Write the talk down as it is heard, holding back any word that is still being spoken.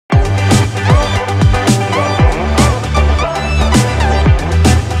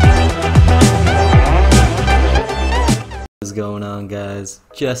What's going on, guys?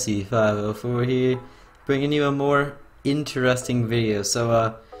 Jesse504 here, bringing you a more interesting video.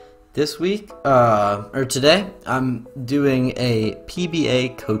 So this week or today I'm doing a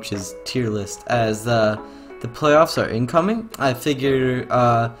PBA coaches tier list as the playoffs are incoming. I figure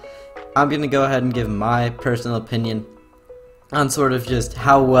I'm gonna go ahead and give my personal opinion on sort of just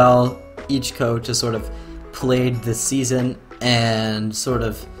how well each coach has sort of played this season, and sort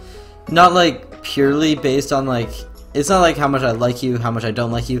of not like purely based on like, it's not like how much I like you, how much I don't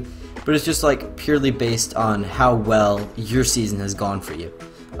like you, but it's just like purely based on how well your season has gone for you.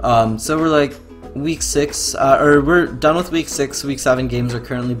 So we're like week 6, or we're done with week 6, week 7 games are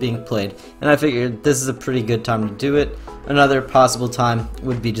currently being played, and I figured this is a pretty good time to do it. Another possible time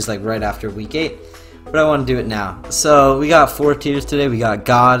would be just like right after week 8, but I want to do it now. So we got 4 tiers today. We got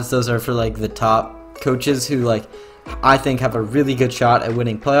gods, those are for like the top coaches who like I think have a really good shot at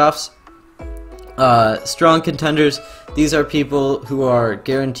winning playoffs. Strong contenders, these are people who are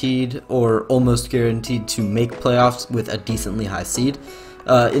guaranteed or almost guaranteed to make playoffs with a decently high seed.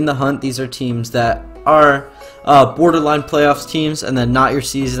 In the hunt, these are teams that are borderline playoffs teams, and then not your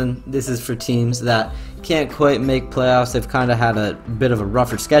season. This is for teams that can't quite make playoffs. They've kind of had a bit of a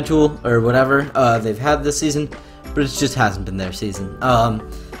rougher schedule or whatever they've had this season, but it just hasn't been their season.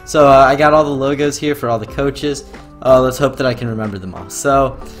 So I got all the logos here for all the coaches. Let's hope that I can remember them all.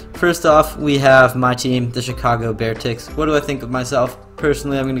 So first off, we have my team, the Chicago Bearticks. What do I think of myself?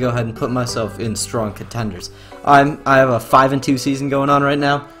 Personally, I'm going to go ahead and put myself in strong contenders. I have a 5-2 season going on right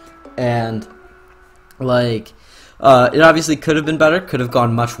now, and like it obviously could have been better, could have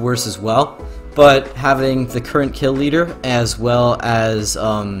gone much worse as well. But having the current kill leader as well as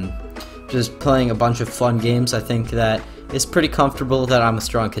just playing a bunch of fun games, I think that it's pretty comfortable that I'm a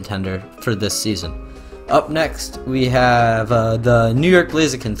strong contender for this season. Up next, we have the New York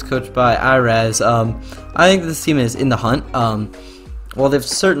Blazekins, coached by Iraz. I think this team is in the hunt. While they've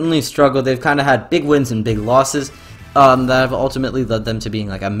certainly struggled, they've kind of had big wins and big losses that have ultimately led them to being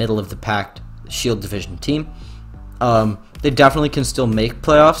like a middle-of-the-pack Shield Division team. They definitely can still make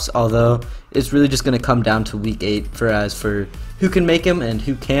playoffs, although it's really just going to come down to Week 8 for who can make them and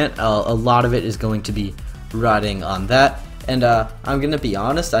who can't. A lot of it is going to be riding on that. And I'm going to be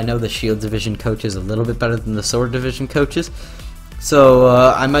honest, I know the Shield Division coach is a little bit better than the Sword Division coaches, so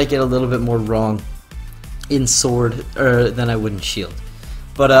I might get a little bit more wrong in Sword than I would in Shield.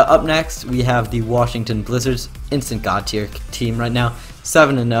 But up next, we have the Washington Blizzards, instant god tier team right now,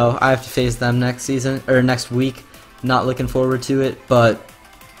 7-0. I have to face them next season, or next week. Not looking forward to it, but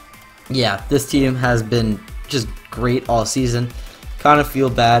yeah, this team has been just great all season. Kind of feel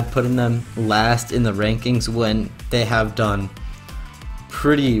bad putting them last in the rankings when they have done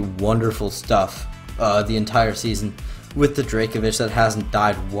pretty wonderful stuff the entire season with the Dracovic that hasn't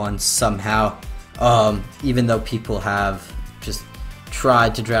died once somehow, even though people have just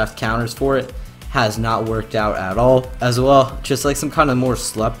tried to draft counters for it. Has not worked out at all as well. Just like some kind of more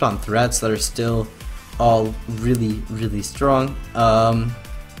slept on threats that are still all really strong.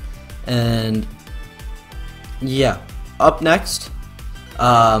 And yeah, up next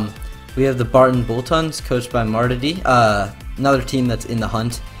we have the Barton Boltons, coached by Mardady, another team that's in the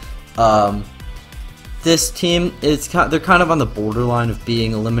hunt. This team they're kind of on the borderline of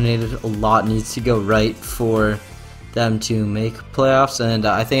being eliminated. A lot needs to go right for them to make playoffs, and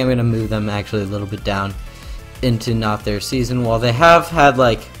I think I'm going to move them actually a little bit down into not their season. While they have had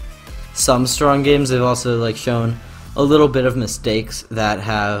like some strong games, they've also like shown a little bit of mistakes that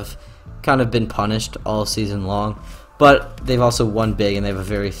have kind of been punished all season long. But they've also won big, and they have a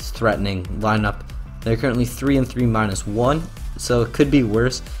very threatening lineup. They're currently 3-3 -1, so it could be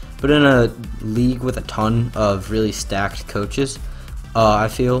worse. But in a league with a ton of really stacked coaches, I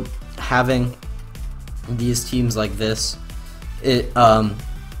feel having these teams like this, it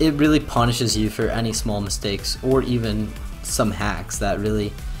really punishes you for any small mistakes or even some hacks that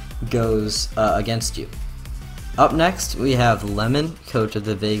really goes against you. Up next, we have Lemon, coach of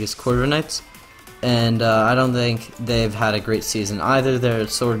the Vegas Corver Knights. And I don't think they've had a great season either. They're a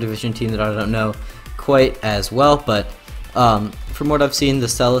Sword Division team that I don't know quite as well, but from what I've seen, the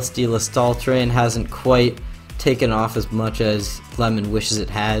Celesteela stall train hasn't quite taken off as much as Lemon wishes it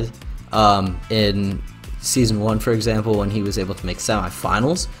had in Season 1, for example, when he was able to make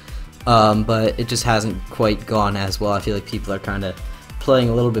semifinals. But it just hasn't quite gone as well. I feel like people are kind of playing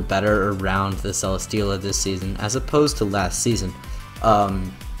a little bit better around the Celesteela this season as opposed to last season.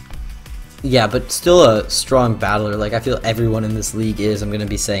 Yeah, but still a strong battler. Like, I feel everyone in this league is. I'm going to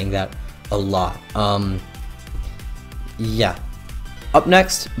be saying that a lot. Yeah. Up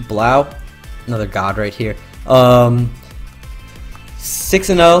next, Blau. Another god right here.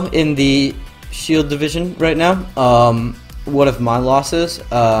 6-0 in the Shield division right now. one of my losses.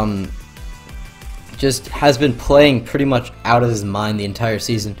 Just has been playing pretty much out of his mind the entire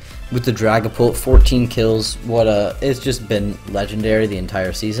season with the Dragapult, 14 kills. It's just been legendary the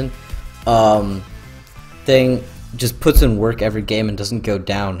entire season. Thing just puts in work every game and doesn't go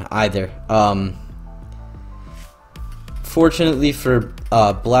down either. Fortunately for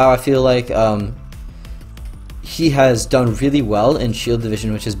Blau, I feel like he has done really well in Shield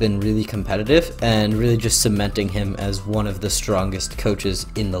Division, which has been really competitive and really just cementing him as one of the strongest coaches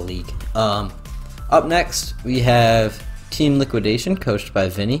in the league. Up next, we have Team Liquidation, coached by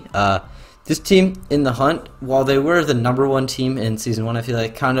Vinny. This team in the hunt, while they were the #1 team in Season 1, I feel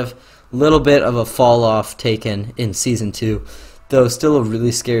like kind of a little bit of a fall-off taken in Season 2, though still a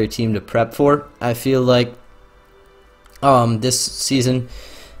really scary team to prep for. I feel like this season,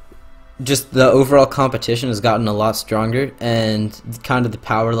 just the overall competition has gotten a lot stronger, and kind of the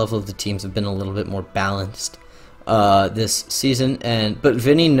power level of the teams have been a little bit more balanced this season. But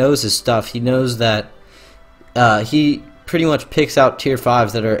Vinny knows his stuff. He knows that he pretty much picks out tier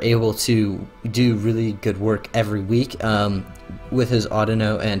 5s that are able to do really good work every week with his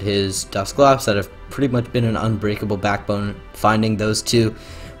Audino and his Dusclops that have pretty much been an unbreakable backbone. Finding those two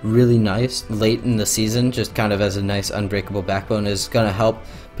really nice late in the season, just kind of as a nice unbreakable backbone, is going to help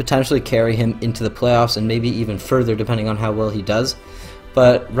potentially carry him into the playoffs and maybe even further depending on how well he does.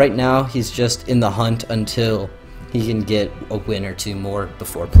 But right now he's just in the hunt until he can get a win or two more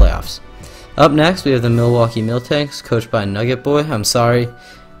before playoffs. Up next, we have the Milwaukee Miltanks, coached by Nugget Boy. I'm sorry,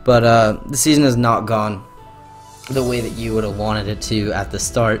 but the season has not gone the way that you would have wanted it to at the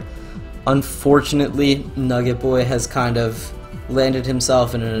start. Unfortunately, Nugget Boy has kind of landed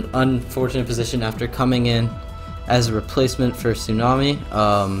himself in an unfortunate position after coming in as a replacement for Tsunami.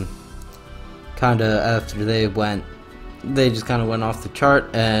 Kind of after they just kind of went off the chart,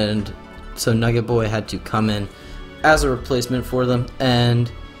 and so Nugget Boy had to come in as a replacement for them.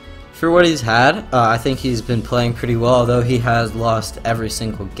 And for what he's had, I think he's been playing pretty well, although he has lost every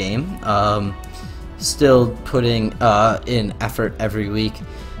single game. Still putting in effort every week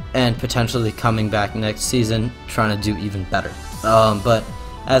and potentially coming back next season trying to do even better. But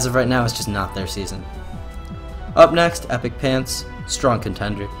as of right now, it's just not their season. Up next, Epic Pants, strong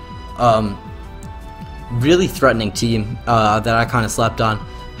contender. Really threatening team that I kind of slept on.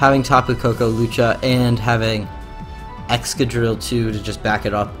 Having Tapu Koko, Lucha, and having Excadrill 2 to just back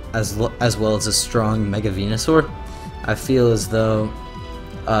it up, as well as a strong Mega Venusaur. I feel as though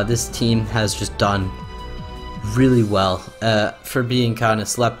this team has just done really well for being kind of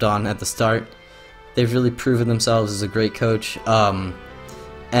slept on at the start. They've really proven themselves as a great coach,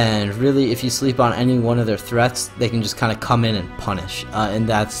 and really if you sleep on any one of their threats, they can just kind of come in and punish, and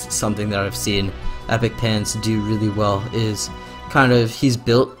that's something that I've seen Epic Pants do really well. Is kind of, he's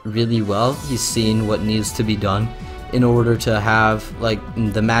built really well, he's seen what needs to be done in order to have like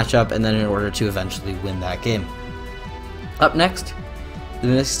the matchup, and then in order to eventually win that game. Up next, the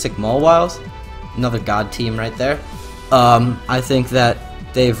Mystic Mawwiles, another god team right there. I think that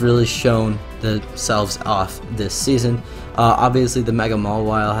they've really shown themselves off this season. Obviously the Mega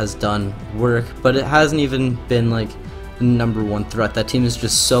Mawwile has done work, but it hasn't even been like the #1 threat. That team is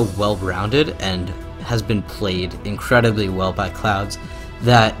just so well rounded and has been played incredibly well by Clouds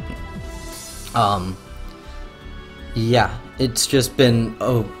that yeah, it's just been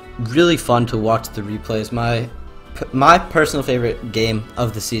really fun to watch the replays. My personal favorite game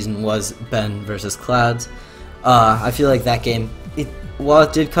of the season was Ben versus Clouds. I feel like that game, while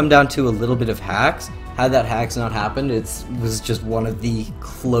it did come down to a little bit of hacks, had that hacks not happened, it was just one of the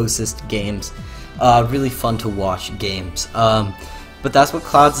closest games. Really fun to watch games. But that's what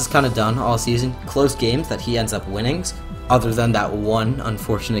Clouds has kind of done all season. Close games that he ends up winning, other than that one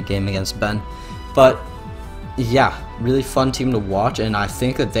unfortunate game against Ben. But yeah, really fun team to watch, and I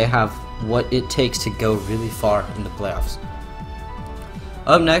think that they have what it takes to go really far in the playoffs.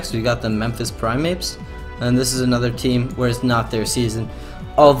 Up next, we got the Memphis Primates, and this is another team where it's not their season,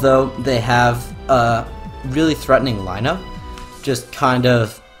 although they have a really threatening lineup. Just kind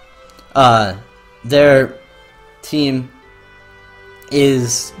of their team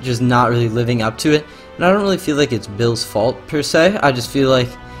is just not really living up to it, and I don't really feel like it's Bill's fault per se. I just feel like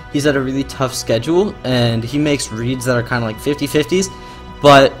he's had a really tough schedule, and he makes reads that are kind of like 50-50s,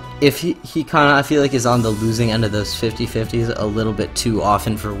 but if he kind of, I feel like, is on the losing end of those 50-50s a little bit too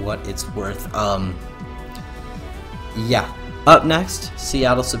often for what it's worth. Yeah. Up next,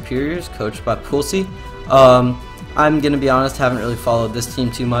 Seattle Superiors, coached by Pulsey. I'm going to be honest, haven't really followed this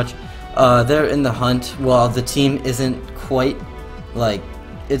team too much. They're in the hunt. While the team isn't quite, like,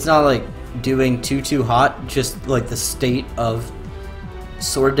 it's not like doing too hot, just like the state of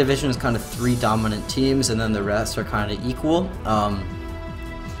Sword division is kind of 3 dominant teams, and then the rest are kind of equal.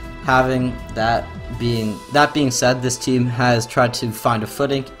 Having that being said, this team has tried to find a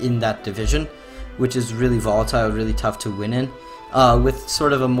footing in that division, which is really volatile, really tough to win in, with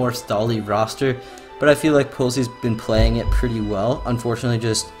sort of a more stally roster. But I feel like Pulsey's been playing it pretty well. Unfortunately,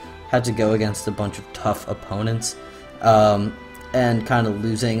 just had to go against a bunch of tough opponents, and kind of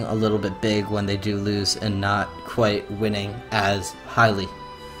losing a little bit big when they do lose and not quite winning as highly.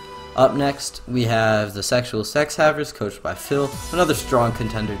 Up next, we have the Sexual Sex Havers, coached by Phil. Another strong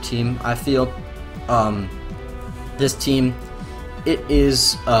contender team, I feel. This team, it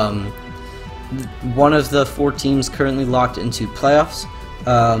is one of the 4 teams currently locked into playoffs,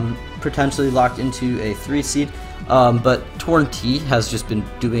 potentially locked into a 3 seed. But Torn T has just been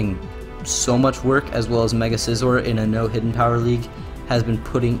doing so much work, as well as Mega Scizor in a no hidden power league has been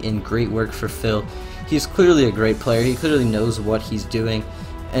putting in great work for Phil. He's clearly a great player. He clearly knows what he's doing,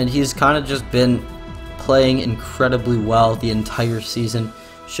 and he's kind of just been playing incredibly well the entire season,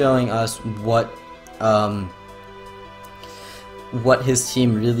 showing us what his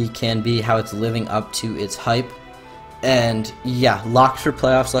team really can be, how it's living up to its hype. And yeah, locked for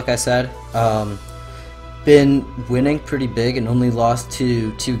playoffs, like I said. Been winning pretty big and only lost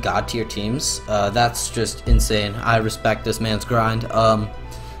to 2 god tier teams. That's just insane. I respect this man's grind,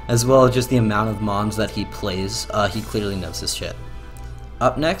 as well as just the amount of moms that he plays. He clearly knows his shit.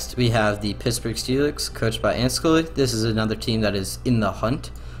 Up next, we have the Pittsburgh Steelix, coached by Scully. This is another team that is in the hunt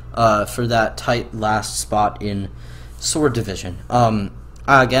for that tight last spot in Sword Division.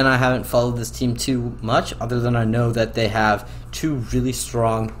 Again, I haven't followed this team too much, other than I know that they have 2 really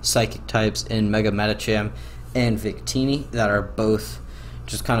strong Psychic types in Mega Medicham and Victini that are both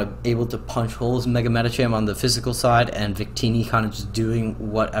just kind of able to punch holes in Mega Medicham on the physical side, and Victini kind of just doing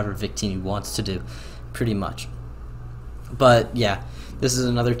whatever Victini wants to do, pretty much. But yeah, this is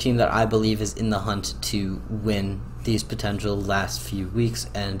another team that I believe is in the hunt to win these potential last few weeks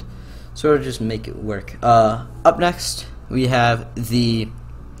and sort of just make it work. Up next, we have the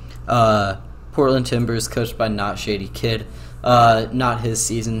Portland Timbers, coached by Not Shady Kid. Not his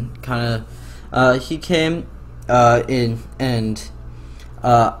season, kind of. He came in, and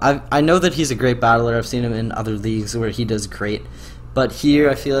I know that he's a great battler. I've seen him in other leagues where he does great, but here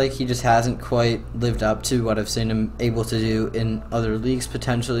I feel like he just hasn't quite lived up to what I've seen him able to do in other leagues.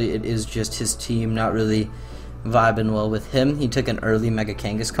 Potentially, it is just his team not really vibing well with him. He took an early Mega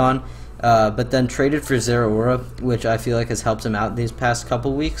Kangaskhan, but then traded for Zeraora, which I feel like has helped him out these past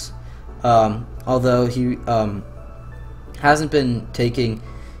couple weeks. Although he hasn't been taking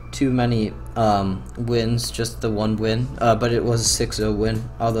too many wins, just the 1 win, but it was a 6-0 win,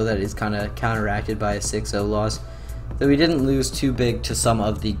 although that is kind of counteracted by a 6-0 loss. Though he didn't lose too big to some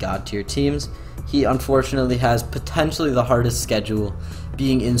of the god tier teams, he unfortunately has potentially the hardest schedule,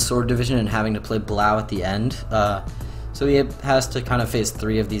 being in Sword Division and having to play Blau at the end. So he has to kind of face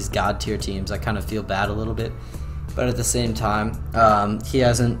 3 of these god tier teams. I kind of feel bad a little bit, but at the same time, he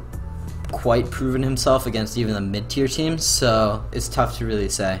hasn't quite proven himself against even the mid-tier teams, so it's tough to really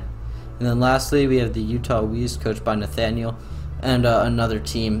say. And then lastly, we have the Utah Wees, coached by Nathaniel, and another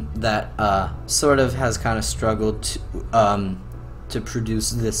team that sort of has kind of struggled to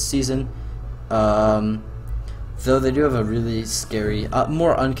produce this season. Though they do have a really scary,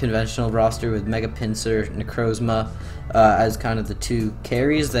 more unconventional roster with Mega Pinsir, Necrozma as kind of the 2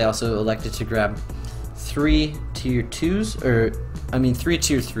 carries. They also elected to grab 3 tier 2s, or I mean 3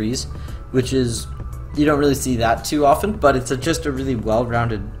 tier 3s, which is, you don't really see that too often, but it's just a really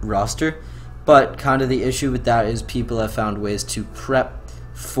well-rounded roster. But kind of the issue with that is people have found ways to prep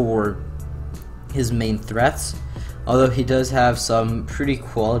for his main threats, although he does have some pretty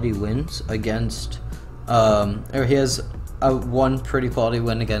quality wins against, or he has one pretty quality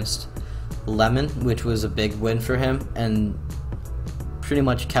win against Lemon, which was a big win for him, and pretty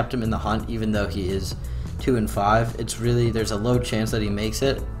much kept him in the hunt, even though he is 2-5. It's really, there's a low chance that he makes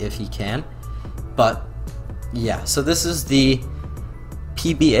it if he can. But yeah, so this is the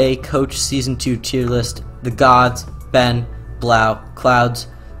PBA Coach Season 2 tier list. The Gods, Ben, Blau, Clouds,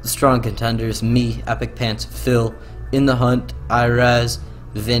 the strong contenders, me, Epic Pants, Phil, In the Hunt, Irez,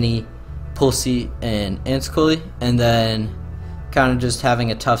 Vinny, Pulsey, and Anscully. And then kind of just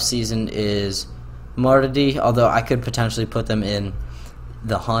having a tough season is Mardady, although I could potentially put them in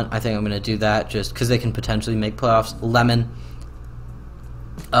the hunt. I think I'm going to do that just because they can potentially make playoffs. Lemon,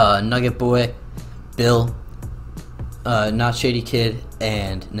 Nugget Boy, Bill, Not Shady Kid,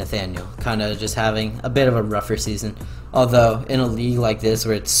 and Nathaniel. Kind of just having a bit of a rougher season. Although in a league like this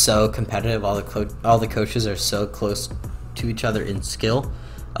where it's so competitive, all the coaches are so close to each other in skill,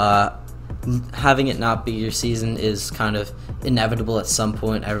 having it not be your season is kind of inevitable at some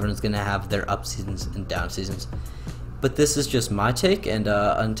point. Everyone's going to have their up seasons and down seasons. But this is just my take, and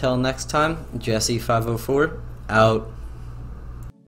until next time, Jesse504, out.